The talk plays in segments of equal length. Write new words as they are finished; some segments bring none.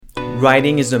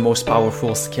Writing is the most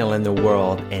powerful skill in the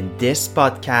world, and this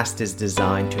podcast is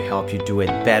designed to help you do it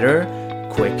better,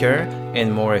 quicker,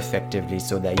 and more effectively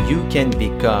so that you can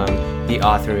become the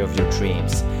author of your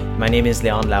dreams. My name is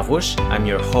Leon Larouche. I'm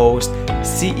your host,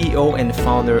 CEO, and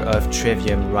founder of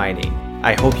Trivium Writing.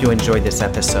 I hope you enjoyed this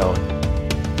episode.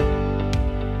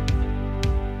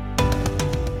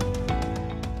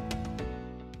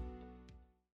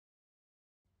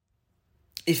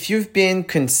 If you've been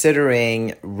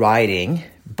considering writing,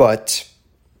 but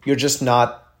you're just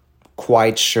not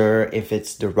quite sure if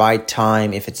it's the right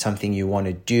time, if it's something you want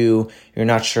to do, you're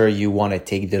not sure you want to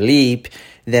take the leap,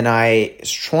 then I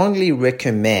strongly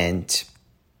recommend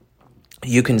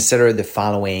you consider the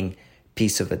following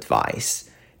piece of advice.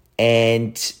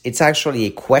 And it's actually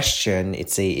a question,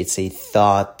 it's a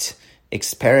thought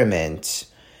experiment.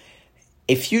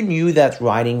 If you knew that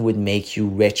writing would make you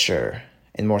richer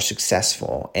and more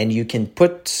successful, and you can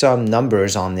put some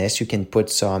numbers on this, you can put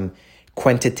some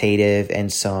quantitative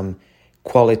and some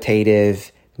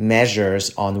qualitative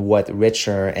measures on what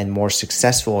richer and more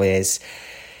successful is.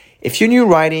 If you knew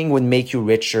writing would make you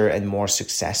richer and more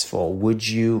successful, would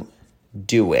you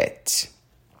do it?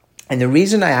 And the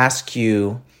reason I ask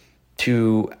you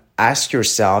to ask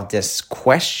yourself this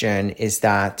question is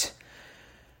that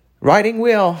writing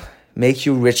will make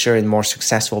you richer and more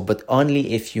successful, but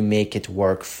only if you make it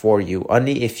work for you,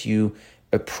 only if you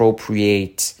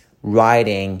appropriate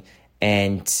writing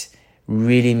and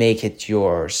really make it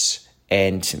yours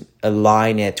and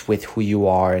align it with who you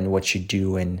are and what you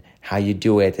do and how you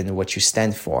do it and what you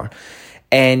stand for.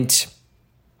 And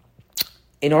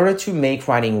in order to make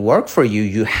writing work for you,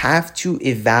 you have to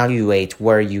evaluate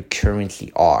where you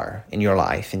currently are in your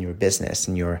life, in your business,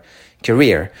 in your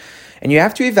career. And you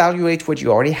have to evaluate what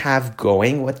you already have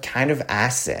going. What kind of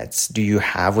assets do you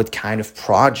have? What kind of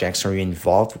projects are you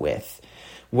involved with?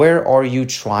 Where are you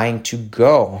trying to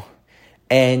go?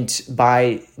 And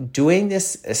by doing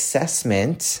this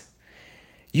assessment,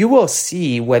 you will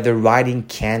see whether writing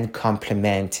can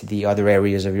complement the other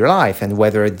areas of your life and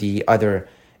whether the other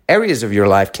areas of your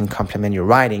life can complement your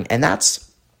writing. And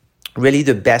that's really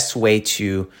the best way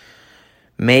to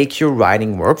make your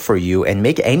writing work for you and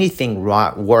make anything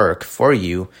work for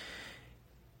you.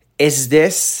 Is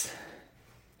this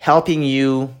helping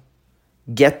you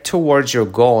get towards your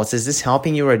goals? Is this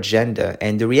helping your agenda?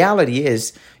 And the reality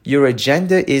is your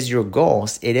agenda is your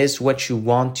goals. It is what you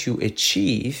want to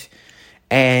achieve.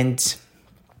 And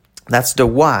that's the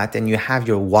what. And you have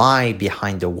your why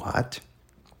behind the what.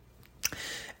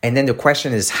 And then the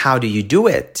question is, how do you do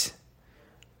it?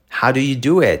 How do you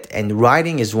do it? And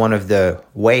writing is one of the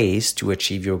ways to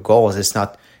achieve your goals. It's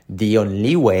not the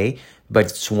only way, but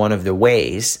it's one of the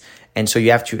ways. And so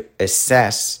you have to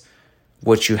assess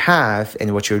what you have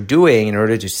and what you're doing in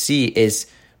order to see, is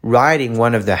writing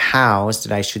one of the hows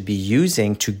that I should be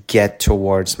using to get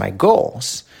towards my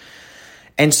goals?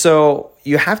 And so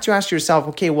you have to ask yourself,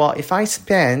 okay, well, if I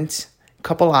spend a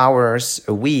couple hours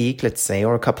a week, let's say,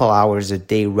 or a couple hours a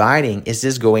day writing, is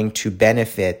this going to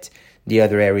benefit the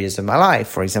other areas of my life?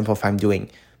 For example, if I'm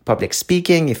doing public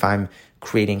speaking, if I'm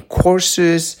creating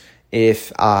courses,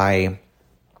 if I,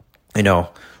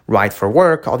 write for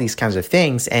work, all these kinds of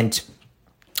things. And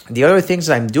the other things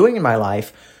that I'm doing in my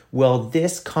life, will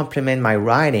this complement my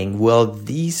writing? Will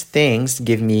these things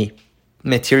give me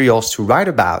materials to write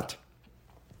about?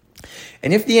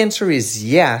 And if the answer is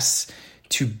yes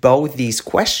to both these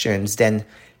questions, then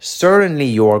certainly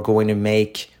you're going to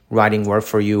make writing work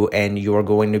for you and you're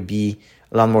going to be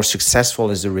a lot more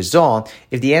successful as a result.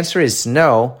 If the answer is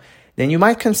no, then you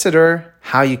might consider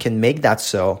how you can make that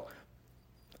so.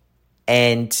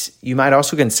 And you might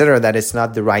also consider that it's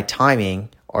not the right timing,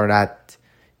 or that,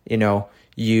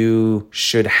 you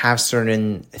should have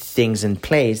certain things in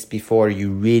place before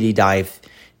you really dive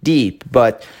deep.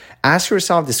 But ask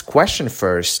yourself this question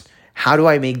first: how do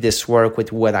I make this work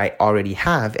with what I already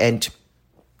have? And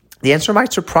the answer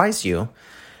might surprise you.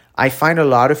 I find a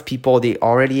lot of people, they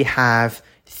already have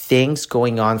things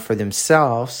going on for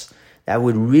themselves that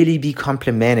would really be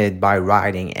complemented by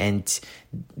writing. And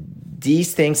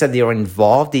these things that they are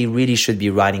involved, they really should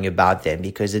be writing about them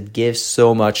because it gives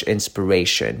so much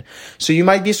inspiration. So you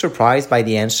might be surprised by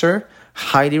the answer.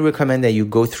 Highly recommend that you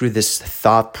go through this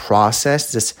thought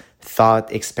process, this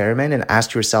thought experiment, and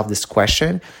ask yourself this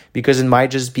question, because it might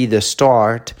just be the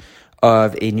start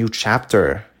of a new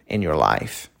chapter in your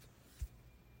life.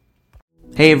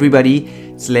 Hey everybody,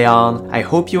 it's Leon. I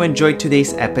hope you enjoyed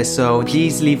today's episode.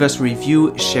 Please leave us a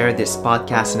review, share this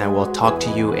podcast, and I will talk to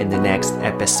you in the next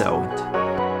episode.